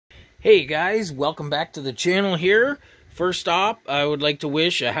Hey guys, welcome back to the channel here. First off, I would like to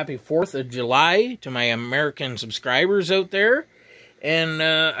wish a happy 4th of July to my American subscribers out there. And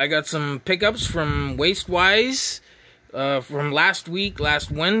I got some pickups from Wastewise from last week,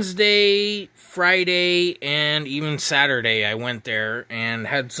 last Wednesday, Friday, and even Saturday. I went there and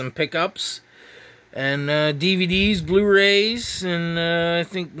had some pickups. And DVDs, Blu-rays, and I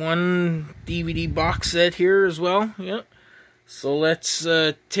think one DVD box set here as well. Yep. So let's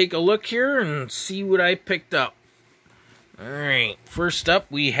take a look here and see what I picked up. Alright, first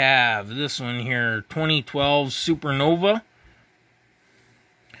up we have this one here, 2012 Supernova.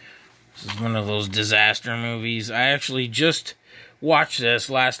 This is one of those disaster movies. I actually just watched this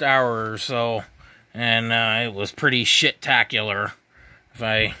last hour or so, and it was pretty shit-tacular, if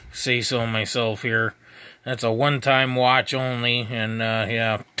I say so myself here. That's a one-time watch only, and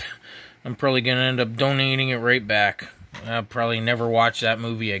yeah, I'm probably going to end up donating it right back. I'll probably never watch that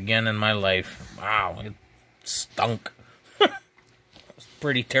movie again in my life. Wow, it stunk. It's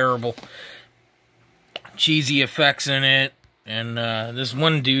pretty terrible. Cheesy effects in it. And this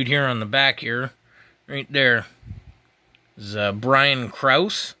one dude here on the back here, right there, is Brian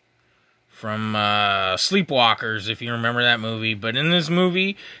Krause from Sleepwalkers, if you remember that movie. But in this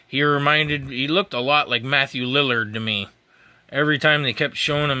movie, he looked a lot like Matthew Lillard to me. Every time they kept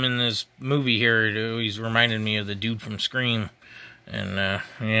showing him in this movie here, it always reminded me of the dude from Scream. And,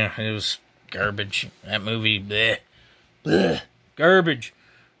 yeah, it was garbage. That movie, bleh. Bleh. Garbage.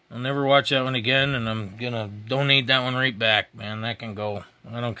 I'll never watch that one again, and I'm gonna donate that one right back, man. That can go.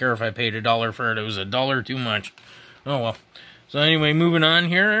 I don't care if I paid $1 for it. It was $1 too much. Oh, well. So, anyway, moving on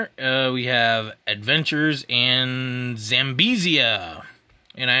here, we have Adventures in Zambezia.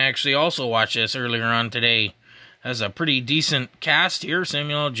 And I actually also watched this earlier on today. Has a pretty decent cast here.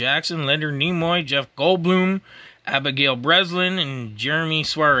 Samuel L. Jackson, Leonard Nimoy, Jeff Goldblum, Abigail Breslin, and Jeremy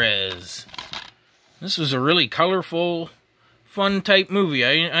Suarez. This was a really colorful, fun type movie.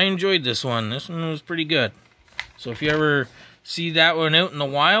 I enjoyed this one. This one was pretty good. So if you ever see that one out in the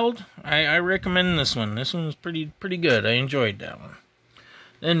wild, I recommend this one. This one was pretty good. I enjoyed that one.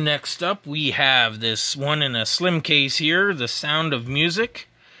 Then next up, we have this one in a slim case here, The Sound of Music,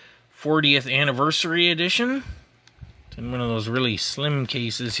 40th Anniversary Edition. It's in one of those really slim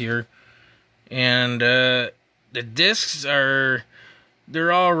cases here. And the discs they're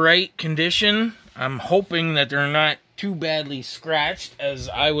all right condition. I'm hoping that they're not too badly scratched, as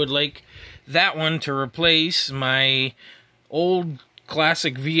I would like that one to replace my old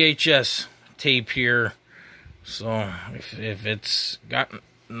classic VHS tape here. So if it's got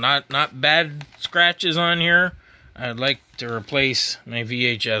not bad scratches on here, I'd like to replace my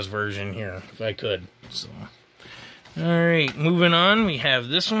VHS version here, if I could. So, alright, moving on, we have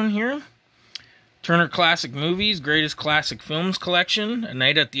this one here. Turner Classic Movies, Greatest Classic Films Collection, A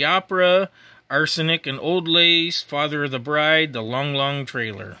Night at the Opera, Arsenic and Old Lace, Father of the Bride, The Long Long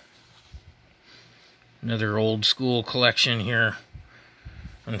Trailer. Another old school collection here.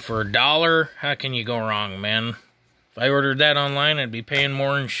 And for $1, how can you go wrong, man? If I ordered that online, I'd be paying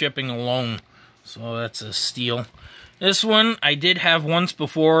more in shipping alone. So that's a steal. This one I did have once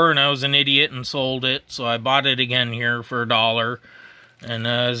before, and I was an idiot and sold it. So I bought it again here for $1. And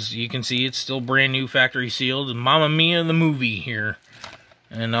as you can see, it's still brand new, factory sealed. Mamma Mia the movie here.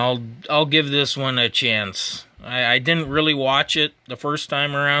 And I'll give this one a chance. I didn't really watch it the first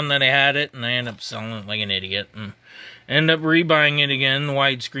time around that I had it, and I ended up selling it like an idiot. And ended up rebuying it again, the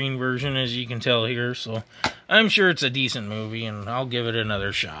widescreen version, as you can tell here. So I'm sure it's a decent movie, and I'll give it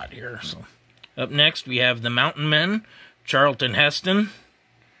another shot here. So up next, we have The Mountain Men, Charlton Heston.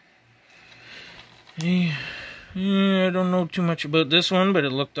 I don't know too much about this one, but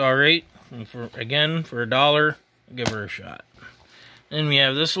it looked alright. For $1, I'll give her a shot. Then we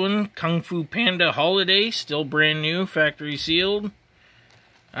have this one, Kung Fu Panda Holiday, still brand new, factory sealed.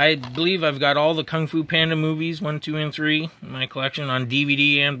 I believe I've got all the Kung Fu Panda movies, 1, 2, and 3, in my collection on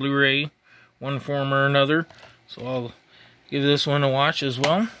DVD and Blu-ray, one form or another. So I'll give this one a watch as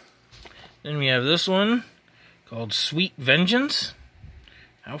well. Then we have this one, called Sweet Vengeance.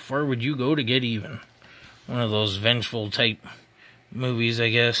 How far would you go to get even? One of those vengeful type movies, I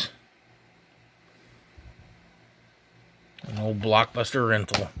guess. An old Blockbuster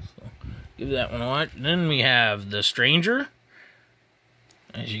rental. So give that one a watch. Then we have The Stranger.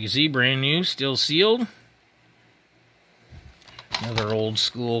 As you can see, brand new, still sealed. Another old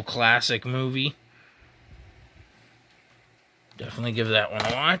school classic movie. Definitely give that one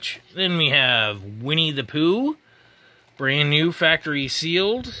a watch. Then we have Winnie the Pooh. Brand new, factory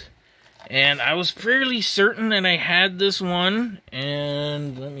sealed. And I was fairly certain that I had this one.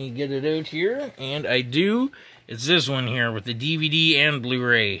 And let me get it out here. And I do. It's this one here with the DVD and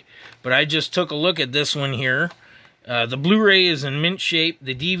Blu-ray. But I just took a look at this one here. The Blu-ray is in mint shape.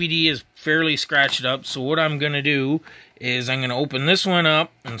 The DVD is fairly scratched up. So what I'm going to do is I'm going to open this one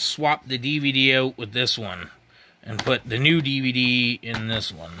up and swap the DVD out with this one. And put the new DVD in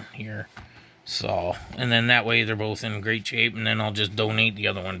this one here. So, and then that way they're both in great shape. And then I'll just donate the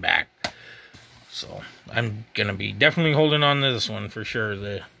other one back. So, I'm going to be definitely holding on to this one for sure.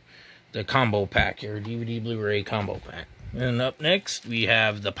 The combo pack here. DVD Blu-ray combo pack. And up next, we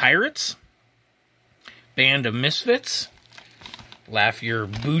have The Pirates. Band of Misfits. Laugh Your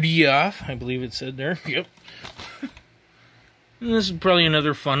Booty Off. I believe it said there. Yep. And this is probably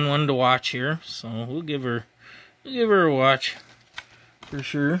another fun one to watch here. So, we'll give her a watch. For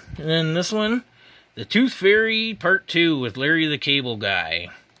sure. And then this one. The Tooth Fairy Part 2 with Larry the Cable Guy.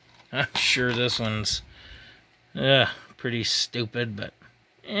 I'm sure this one's pretty stupid, but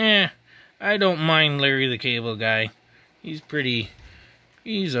I don't mind Larry the Cable Guy. He's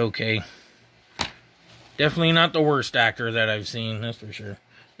okay. Definitely not the worst actor that I've seen, that's for sure.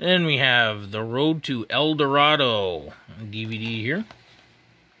 Then we have The Road to El Dorado on DVD here.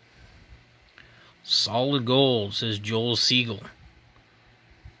 Solid Gold, says Joel Siegel.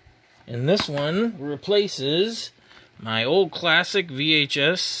 And this one replaces my old classic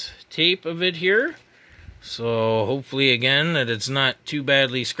VHS tape of it here. So hopefully again that it's not too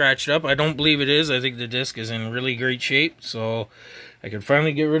badly scratched up. I don't believe it is. I think the disc is in really great shape. So I could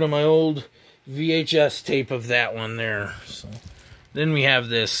finally get rid of my old VHS tape of that one there. So then we have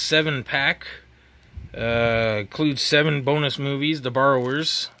this 7-pack. Includes 7 bonus movies. The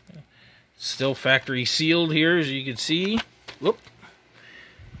Borrowers. Still factory sealed here, as you can see. Whoop.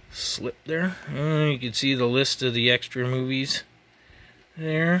 Slip there. You can see the list of the extra movies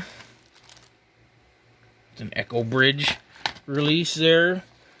there. It's an Echo Bridge release there.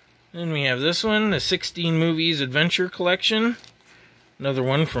 Then we have this one, the 16 Movies Adventure Collection. Another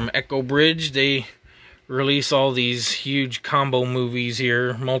one from Echo Bridge. They release all these huge combo movies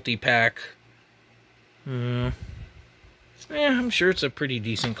here, multi-pack. Yeah, I'm sure it's a pretty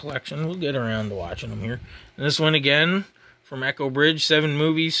decent collection. We'll get around to watching them here. And this one again, from Echo Bridge, 7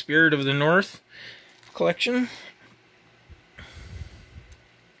 Movies, Spirit of the North collection.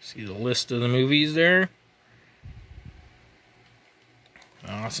 See the list of the movies there.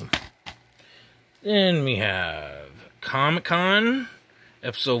 Awesome. Then we have Comic-Con,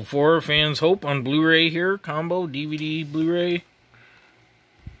 Episode 4, Fans Hope on Blu-ray here, combo, DVD, Blu-ray.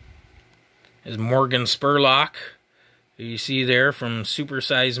 Is Morgan Spurlock, who you see there from Super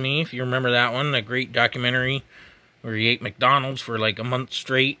Size Me, if you remember that one, that great documentary where he ate McDonald's for like a month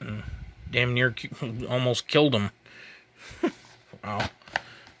straight and damn near almost killed him. Wow.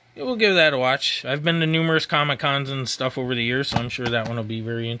 Yeah, we'll give that a watch. I've been to numerous Comic-Cons and stuff over the years, so I'm sure that one will be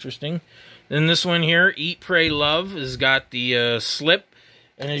very interesting. Then this one here, Eat, Pray, Love, has got the slip.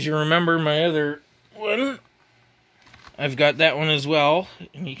 And as you remember my other one, I've got that one as well.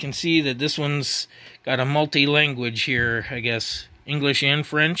 And you can see that this one's got a multi-language here, I guess, English and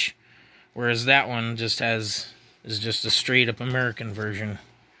French. Whereas that one just is just a straight-up American version,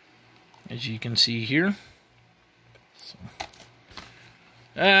 as you can see here. So,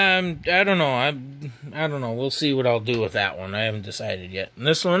 I don't know. I don't know. We'll see what I'll do with that one. I haven't decided yet. And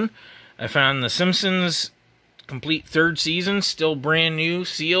this one, I found The Simpsons complete 3rd season, still brand new,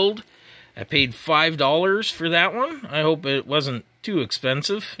 sealed. I paid $5 for that one. I hope it wasn't too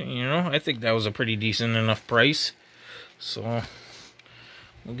expensive. You know, I think that was a pretty decent enough price. So,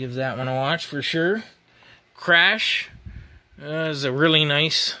 we'll give that one a watch for sure. Crash is a really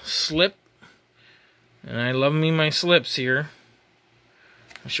nice slip. And I love me my slips here.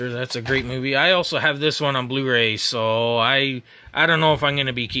 I'm sure that's a great movie. I also have this one on Blu-ray, so I don't know if I'm going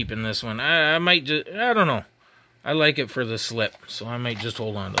to be keeping this one. I might just, I don't know. I like it for the slip, so I might just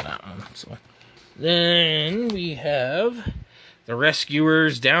hold on to that one. So then we have The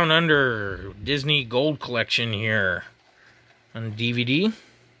Rescuers Down Under Disney Gold Collection here on DVD.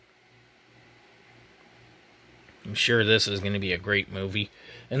 I'm sure this is going to be a great movie.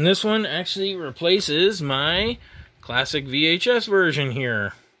 And this one actually replaces my classic VHS version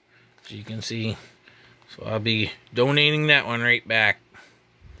here, as you can see. So I'll be donating that one right back.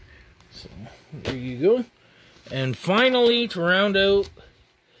 So there you go. And finally, to round out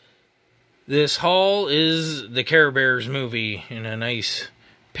this haul, is the Care Bears movie in a nice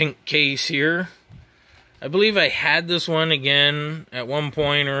pink case here. I believe I had this one again at one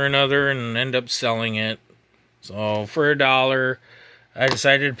point or another and end up selling it. So for $1, I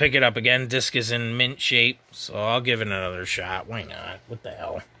decided to pick it up again. Disc is in mint shape, so I'll give it another shot. Why not? What the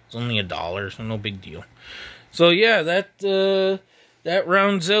hell? It's only $1, so no big deal. So yeah, that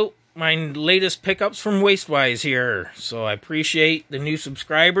rounds out my latest pickups from Wastewise here. So I appreciate the new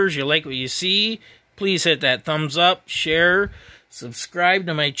subscribers. You like what you see, please hit that thumbs up, share, subscribe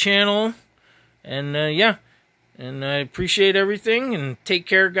to my channel. And yeah, and I appreciate everything. And take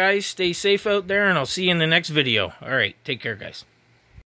care, guys. Stay safe out there, and I'll see you in the next video. All right, take care, guys.